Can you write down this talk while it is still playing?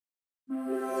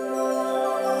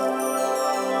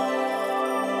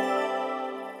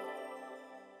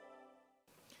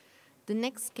The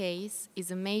next case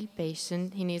is a male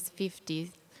patient in his 50s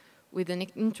with an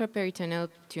intraperitoneal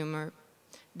tumor.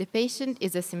 The patient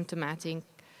is asymptomatic.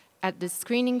 At the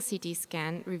screening CT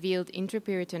scan revealed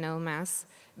intraperitoneal mass,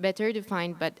 better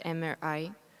defined by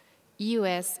MRI.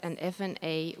 EUS and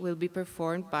FNA will be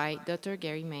performed by Dr.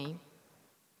 Gary May.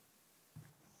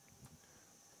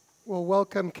 Well,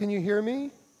 welcome. Can you hear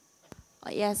me?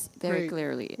 Yes, very Great.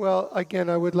 clearly. Well, again,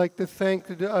 I would like to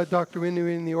thank Dr.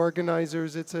 Inoue and the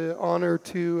organizers. It's an honor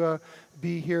to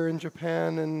be here in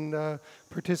Japan and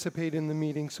participate in the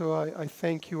meeting. So I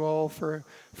thank you all for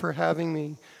having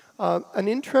me. An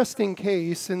interesting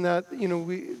case in that, you know,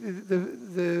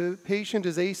 the patient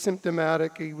is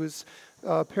asymptomatic. He was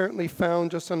apparently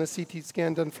found just on a CT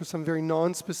scan done for some very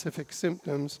non-specific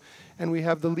symptoms. And we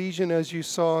have the lesion, as you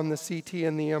saw on the CT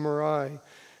and the MRI.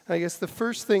 I guess the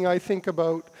first thing I think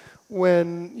about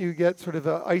when you get sort of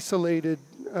an isolated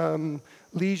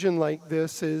lesion like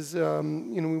this is, you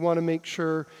know, we want to make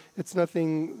sure it's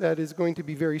nothing that is going to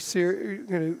be very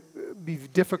be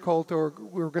difficult or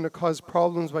we're going to cause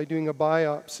problems by doing a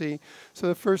biopsy. So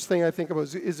the first thing I think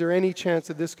about is there any chance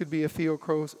that this could be a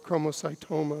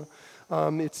pheochromocytoma?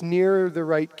 It's near the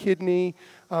right kidney,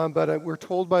 but we're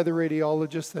told by the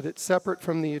radiologist that it's separate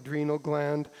from the adrenal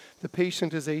gland. The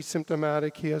patient is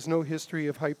asymptomatic. He has no history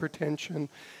of hypertension.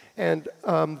 And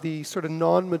the sort of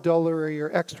non-medullary or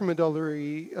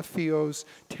extramedullary pheos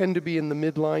tend to be in the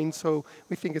midline, so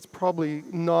we think it's probably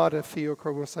not a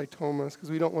pheochromocytoma because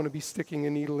we don't want to be sticking a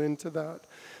needle into that.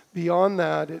 Beyond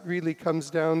that, it really comes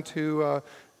down to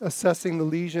assessing the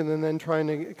lesion and then trying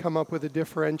to come up with a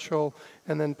differential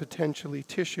and then potentially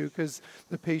tissue because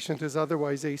the patient is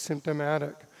otherwise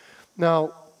asymptomatic.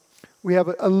 Now, we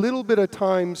have a little bit of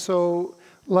time, so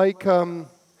like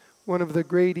one of the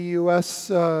great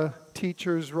EUS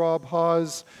teachers, Rob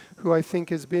Hawes, who I think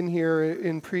has been here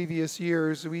in previous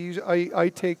years,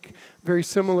 I take very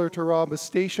similar to Rob, a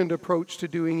stationed approach to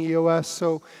doing EOS.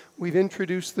 So we've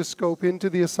introduced the scope into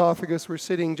the esophagus. We're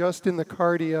sitting just in the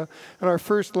cardia. And our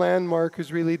first landmark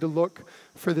is really to look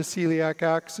for the celiac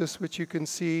axis, which you can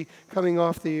see coming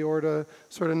off the aorta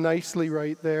sort of nicely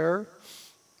right there.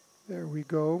 There we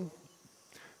go.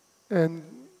 And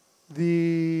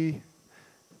the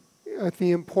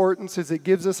importance is it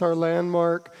gives us our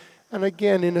landmark. And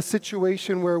again, in a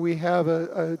situation where we have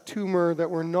a tumor that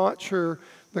we're not sure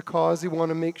the cause, we want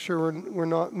to make sure we're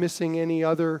not missing any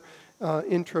other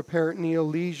intraperitoneal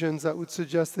lesions that would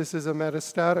suggest this is a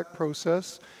metastatic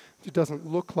process. It doesn't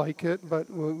look like it, but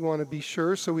we want to be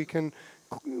sure so we can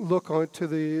look to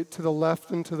the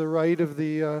left and to the right of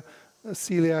the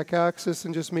celiac axis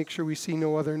and just make sure we see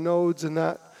no other nodes, and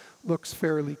that looks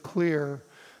fairly clear.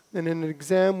 And in an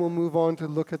exam, we'll move on to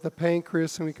look at the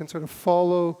pancreas, and we can sort of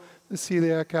follow the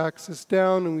celiac axis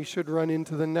down, and we should run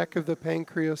into the neck of the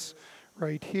pancreas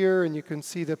right here, and you can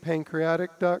see the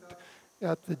pancreatic duct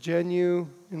at the genu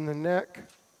in the neck.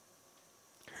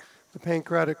 The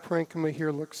pancreatic parenchyma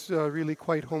here looks really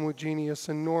quite homogeneous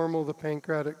and normal. The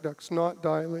pancreatic duct's not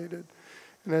dilated.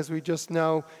 And as we just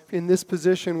now, in this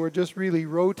position, we're just really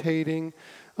rotating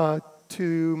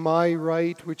to my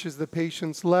right, which is the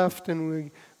patient's left,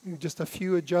 and just a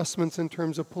few adjustments in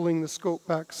terms of pulling the scope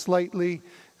back slightly,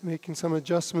 making some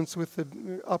adjustments with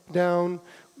the up-down.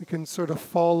 We can sort of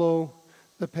follow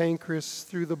the pancreas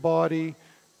through the body.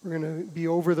 We're going to be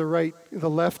over the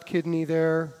left kidney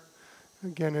there.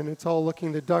 Again, and it's all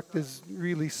looking, the duct is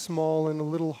really small and a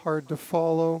little hard to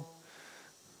follow.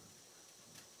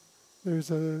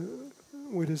 There's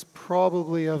what is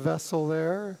probably a vessel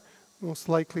there, most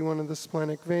likely one of the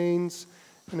splenic veins.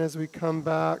 And as we come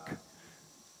back,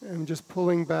 I'm just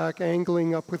pulling back,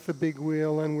 angling up with the big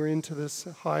wheel, and we're into this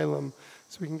hilum.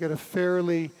 So we can get a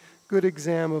fairly good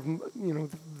exam of, you know,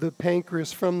 the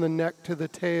pancreas from the neck to the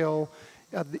tail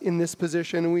in this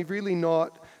position. And we've really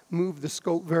not moved the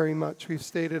scope very much. We've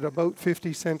stayed at about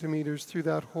 50 centimeters through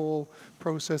that whole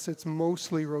process. It's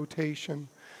mostly rotation.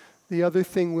 The other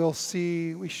thing we'll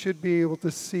see, we should be able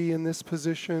to see in this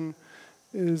position,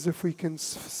 is if we can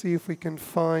see if we can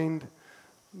find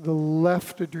the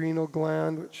left adrenal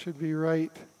gland, which should be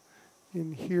right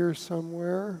in here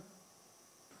somewhere.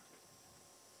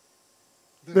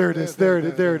 There it is, there it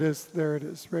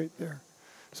is, right there.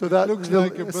 So that looks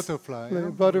like a butterfly. Like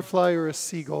a butterfly or a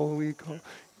seagull, we call it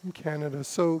in Canada.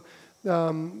 So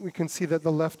we can see that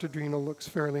the left adrenal looks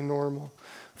fairly normal.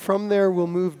 From there, we'll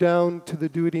move down to the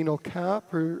duodenal cap,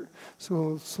 so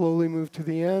we'll slowly move to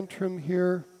the antrum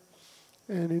here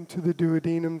and into the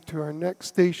duodenum to our next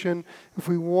station. If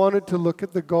we wanted to look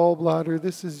at the gallbladder,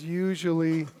 this is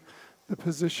usually the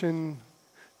position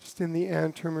just in the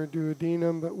antrum or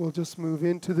duodenum, but we'll just move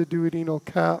into the duodenal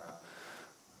cap.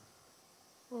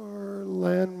 our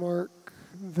landmark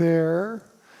there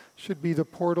should be the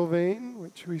portal vein,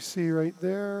 which we see right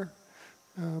there.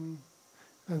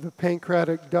 The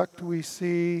pancreatic duct we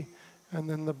see, and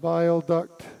then the bile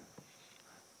duct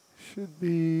should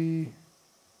be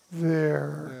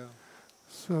there. Yeah.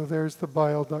 So there's the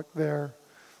bile duct there.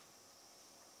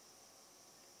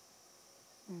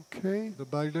 Okay, The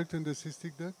bile duct and the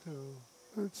cystic duct?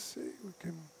 let's see, we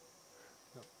can,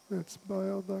 that's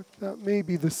bile duct. That may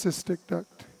be the cystic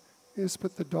duct. Just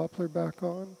put the Doppler back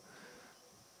on.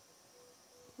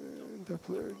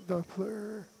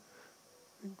 Doppler.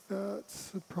 I think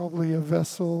that's probably a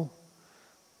vessel.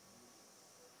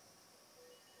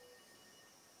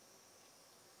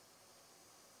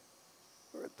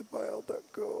 Where'd the bile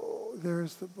duct go?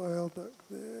 There's the bile duct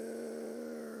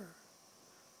there.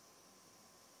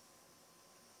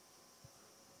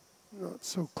 Not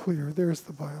so clear. There's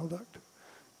the bile duct.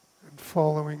 And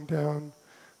following down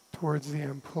towards the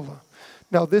ampulla.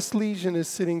 Now this lesion is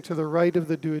sitting to the right of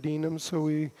the duodenum, so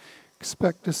we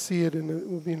expect to see it, and it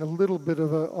will be in a little bit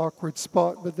of an awkward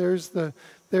spot, but there's the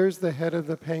head of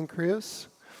the pancreas,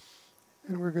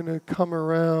 and we're going to come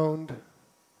around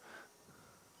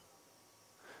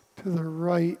to the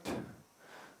right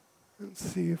and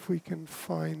see if we can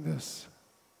find this.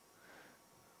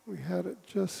 We had it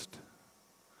just...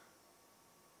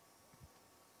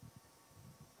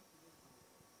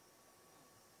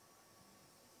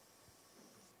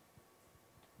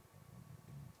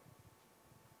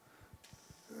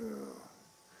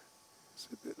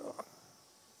 Zip it off.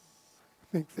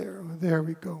 I think there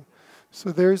we go.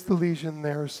 So there's the lesion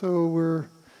there. So we're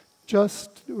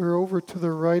over to the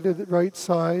right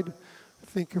side. I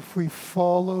think if we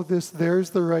follow this, there's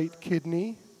the right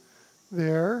kidney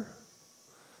there.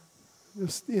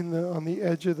 Just on the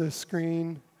edge of the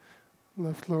screen,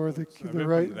 left lower, the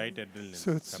right. Right adrenal.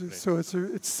 So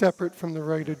it's separate from the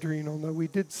right adrenal. Now we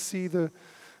did see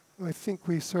I think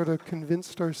we sort of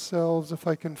convinced ourselves, if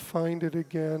I can find it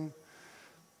again,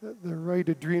 that the right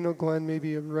adrenal gland may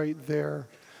be right there.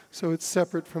 So it's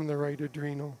separate from the right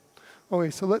adrenal. Okay,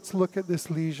 so let's look at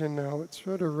this lesion now. It's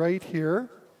sort of right here.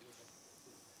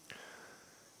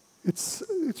 It's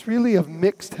really a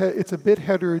mixed, it's a bit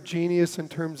heterogeneous in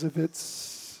terms of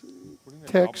its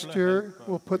texture.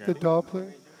 We'll put the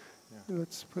Doppler.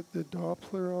 Let's put the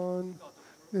Doppler on.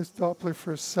 This Doppler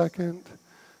for a second.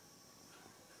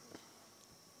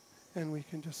 And we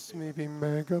can just maybe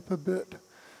mag up a bit.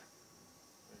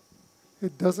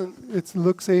 It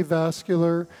looks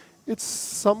avascular. It's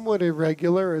somewhat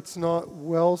irregular. It's not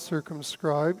well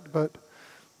circumscribed,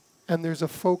 and there's a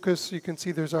focus. You can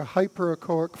see there's a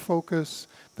hyperechoic focus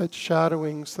that's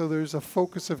shadowing, so there's a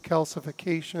focus of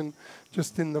calcification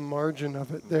just in the margin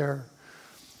of it there.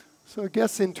 So I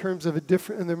guess in terms of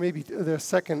and there may be the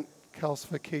second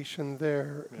calcification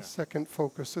there, a second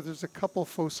focus. So there's a couple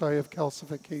foci of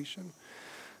calcification.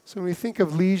 So when we think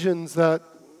of lesions that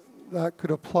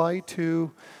could apply to,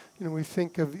 we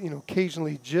think of,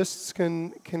 occasionally GISTs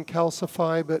can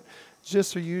calcify, but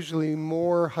GISTs are usually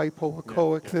more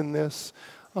hypoechoic than this.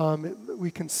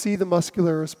 We can see the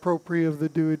muscularis propria of the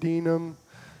duodenum.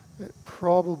 It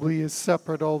probably is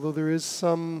separate, although there is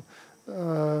some,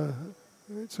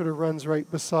 it sort of runs right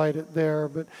beside it there,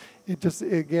 but it just,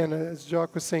 again, as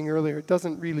Jacques was saying earlier, it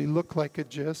doesn't really look like a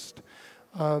GIST.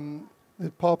 The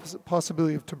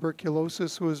possibility of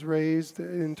tuberculosis was raised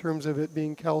in terms of it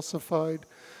being calcified.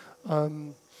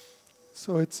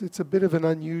 So it's a bit of an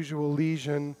unusual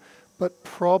lesion, but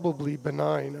probably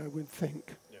benign, I would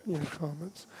think, in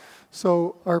comments.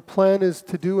 So our plan is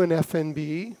to do an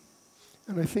FNB,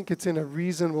 and I think it's in a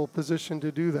reasonable position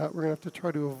to do that. We're going to have to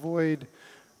try to avoid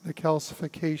the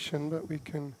calcification, but we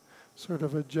can sort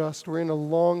of adjust. We're in a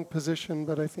long position,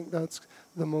 but I think that's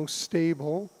the most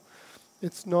stable.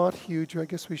 It's not huge. I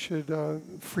guess we should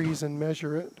freeze and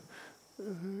measure it.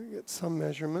 Get some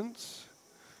measurements.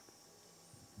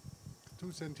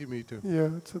 2 centimeters.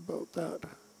 Yeah, it's about that.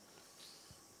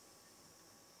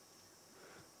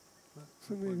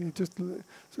 So maybe just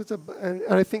and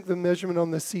I think the measurement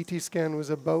on the CT scan was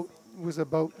about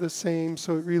the same,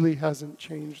 so it really hasn't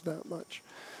changed that much.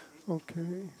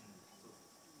 Okay.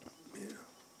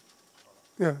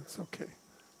 Yeah, it's okay.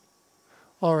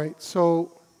 All right.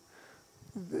 So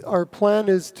our plan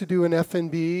is to do an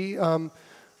FNB.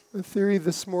 The theory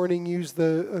this morning used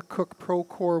the Cook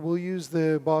Procore. We'll use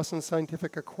the Boston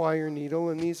Scientific Acquire needle,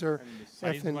 and these are.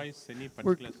 Size-wise, any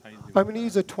particular size? I'm going to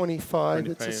use a 25.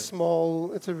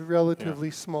 It's a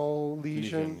relatively small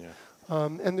lesion.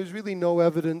 And there's really no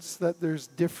evidence that there's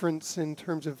difference in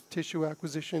terms of tissue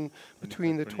acquisition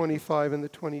between the 25 and the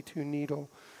 22 needle.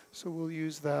 So we'll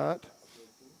use that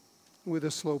with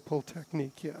a slow pull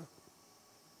technique, yeah.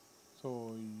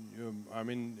 So, I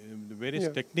mean, the various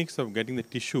Yeah. techniques of getting the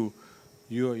tissue,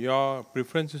 your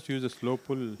preference is to use a slow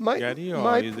pull, My- Gary, or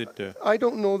my is it? I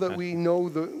don't know that uh, we know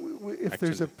if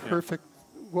there's a Actually, yeah. perfect,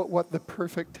 what the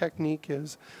perfect technique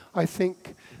is. I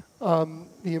think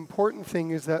the important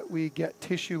thing is that we get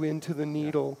tissue into the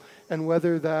needle, and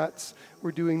whether that's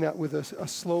we're doing that with a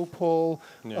slow pull,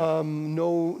 Yeah.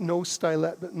 no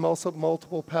stylet, but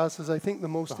multiple passes. I think the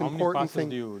most So how many important passes thing.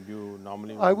 do you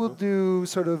normally I want will to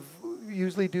do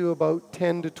usually do about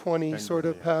 10 to 20 And, sort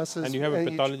of yeah. passes. And you have a each-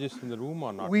 pathologist in the room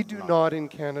or not? We do not in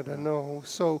Canada, no.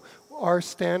 So our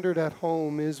standard at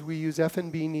home is we use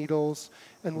F&B needles,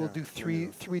 and we'll Yeah,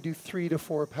 do 3 to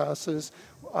 4 passes.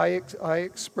 I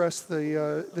express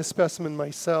the specimen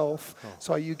myself,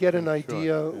 so you get an Sure,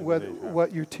 idea yeah, yeah.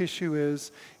 what your tissue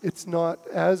is. It's not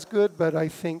as good, but I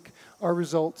think our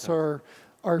results are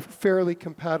fairly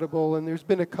compatible, and there's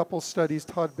been a couple studies.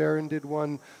 Todd Barron did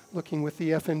one looking with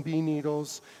the F&B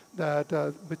needles that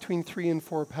between 3 and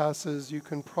 4 passes you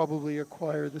can probably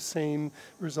acquire the same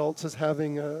results as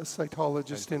having a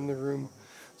cytologist in the room.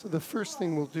 So the first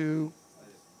thing we'll do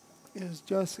is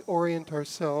just orient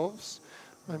ourselves.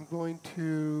 I'm going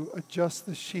to adjust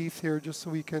the sheath here just so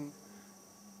we can,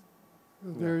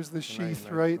 there's the sheath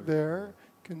nice right position, there.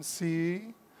 You can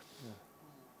see.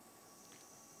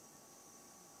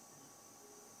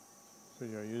 So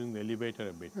you're using the elevator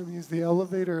a bit. I'm use the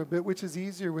elevator a bit, which is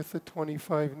easier with the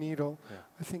 25 needle. Yeah.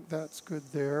 I think that's good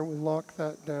there. We'll lock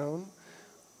that down.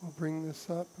 We'll bring this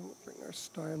up and we'll bring our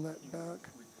stylet back.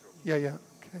 Yeah,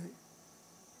 okay.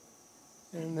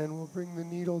 And then we'll bring the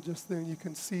needle just there. You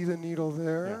can see the needle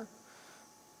there.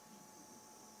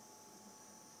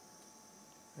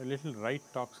 A little right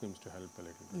talk seems to help a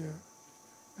little bit.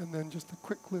 Yeah. And then just a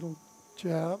quick little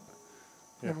jab.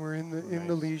 Yeah. And we're in the Nice.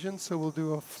 lesion, so we'll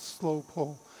do a slow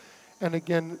pull. And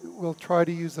again, we'll try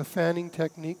to use the fanning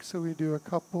technique, so we do a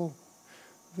couple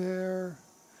there.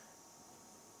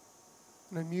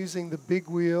 And I'm using the big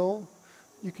wheel.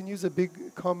 You can use a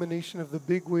big combination of the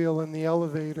big wheel and the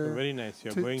elevator So very nice.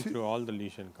 You're to- going to- through all the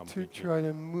lesion to completely. try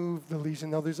to move the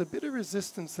lesion. Now there's a bit of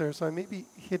resistance there, so I may be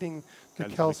hitting the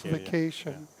Calcification,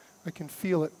 calcification. I can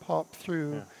feel it pop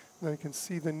through, Yeah. and I can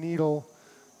see the needle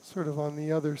sort of on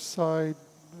the other side.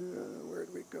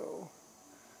 Where'd we go?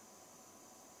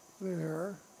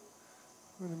 There.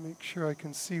 I'm going to make sure I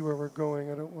can see where we're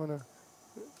going. I don't want to.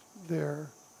 There.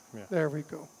 Yeah. There we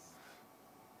go.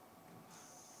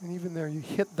 And even there, you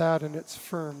hit that and it's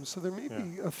firm. So there may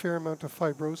be a fair amount of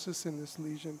fibrosis in this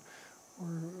lesion or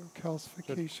So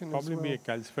calcification as probably well. be a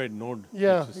calcified node.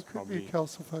 Yeah, which is it could probably, be a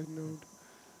calcified node.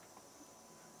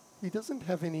 He doesn't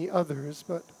have any others,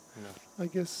 but Yeah. I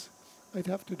guess I'd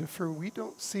have to defer. We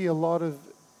don't see a lot of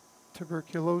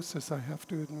tuberculosis, I have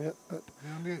to admit, but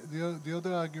The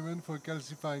other argument for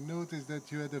calcified node is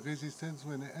that you had a resistance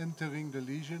when entering the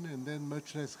lesion and then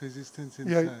much less resistance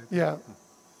inside. yeah.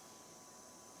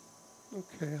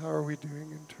 Okay, how are we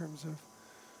doing in terms of?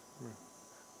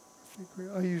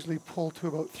 I usually pull to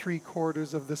about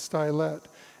 3/4 of the stylet,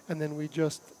 and then we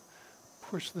just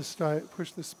push the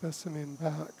specimen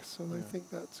back. So I think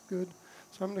that's good.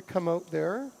 So I'm going to come out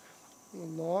there, we'll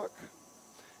lock,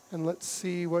 and let's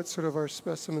see what sort of our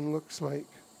specimen looks like.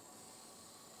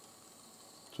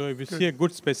 So if you see a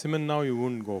good specimen now, you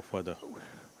wouldn't go further.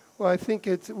 Well, I think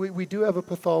we do have a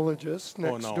pathologist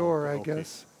next no, door, I okay.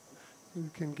 guess, who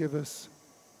can give us.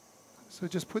 So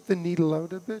just put the needle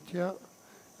out a bit, yeah.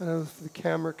 I don't know if the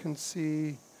camera can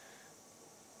see.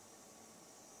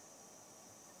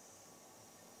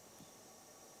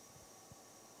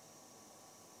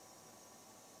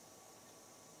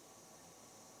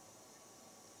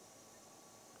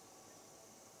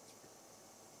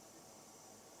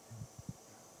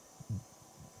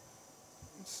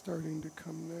 It's starting to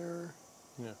come there.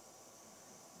 Yeah.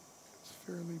 It's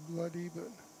fairly bloody, but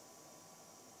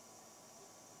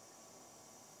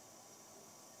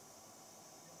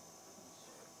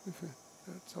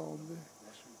that's all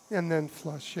the, and then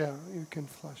flush, yeah, you can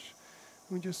flush.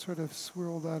 We just sort of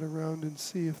swirl that around and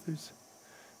see if there's,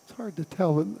 it's hard to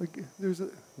tell. There's a,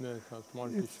 No, it's a small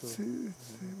it's, tissue.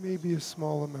 it's maybe a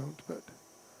small amount, but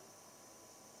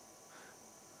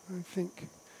I think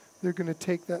they're going to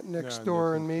take that next Yeah,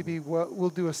 door, and definitely. maybe we'll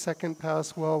do a second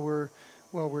pass while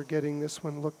we're getting this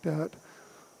one looked at.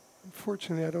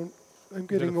 Unfortunately, I'm There are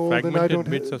getting old, and I fragmented don't.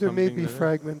 bits or There may something be there?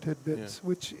 fragmented bits,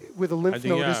 which with a lymph I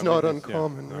think, node is not with this,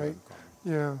 uncommon, not right? uncommon.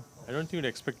 Yeah, I don't think you'd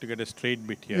expect to get a straight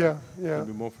bit here. yeah, It'll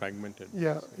be more fragmented.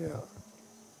 yeah.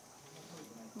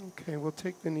 Okay, we'll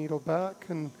take the needle back,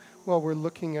 and while we're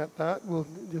looking at that, we'll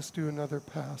just do another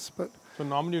pass. But So So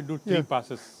normally you do 3 Yeah.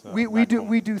 passes. We back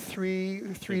home. do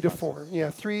three to four. passes. Yeah,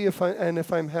 three.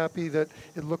 If I'm happy that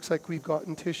it looks like we've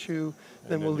gotten tissue,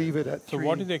 then we'll leave it at So 3.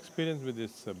 what is the experience with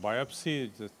this biopsy?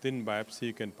 It's a thin biopsy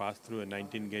you can pass through a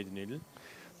 19 gauge needle.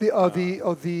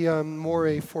 The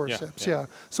Moray forceps, yeah. yeah.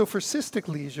 So for cystic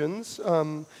lesions,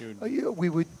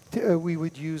 we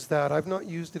would use that. I've not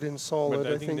used it in solid.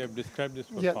 But I think they've described this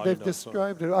for yeah, solid they've also.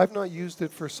 described it. I've not used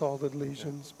it for solid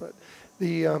lesions, but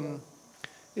the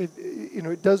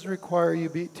it does require you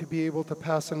to be able to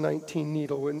pass a 19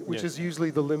 needle, which Yes. is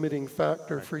usually the limiting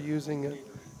factor for using it.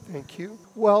 Thank you.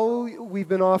 Well, we've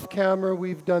been off camera.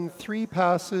 We've done 3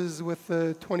 passes with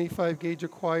the 25 gauge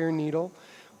Acquire needle.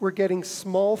 We're getting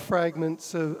small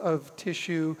fragments of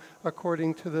tissue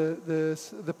according to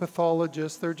the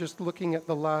pathologist. They're just looking at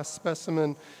the last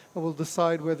specimen and will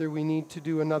decide whether we need to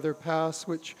do another pass,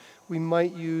 which we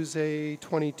might use a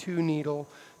 22 needle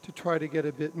to try to get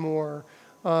a bit more.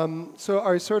 So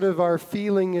our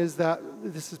feeling is that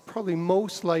this is probably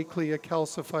most likely a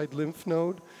calcified lymph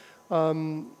node.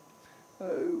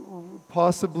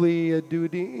 Possibly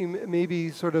maybe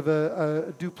sort of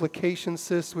a duplication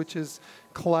cyst, which is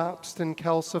collapsed and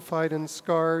calcified and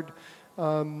scarred.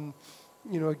 Again,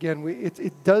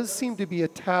 it does seem to be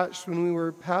attached. When we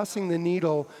were passing the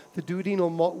needle, the duodenal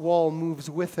wall moves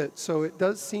with it, so it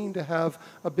does seem to have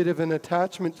a bit of an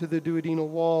attachment to the duodenal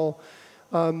wall.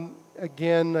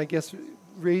 Again, I guess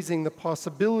raising the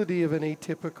possibility of an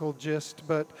atypical GIST,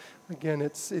 but again,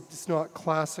 it's not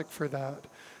classic for that.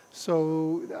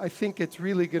 So I think it's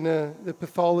really the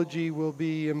pathology will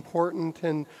be important,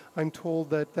 and I'm told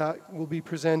that will be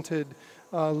presented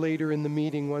later in the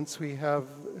meeting once we have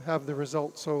the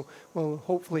results. So we'll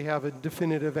hopefully have a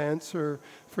definitive answer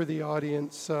for the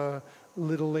audience a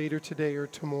little later today or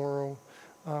tomorrow.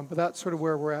 But that's sort of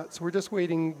where we're at. So we're just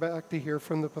waiting back to hear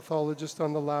from the pathologist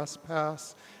on the last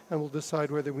pass, and we'll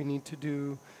decide whether we need to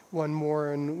do one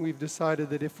more. And we've decided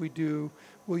that if we do,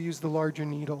 we'll use the larger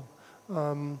needle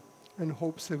in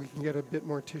hopes that we can get a bit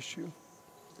more tissue.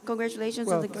 Congratulations,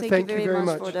 Well, and thank thank you you very very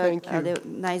much much. for Thank the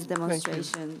you. nice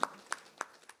demonstration.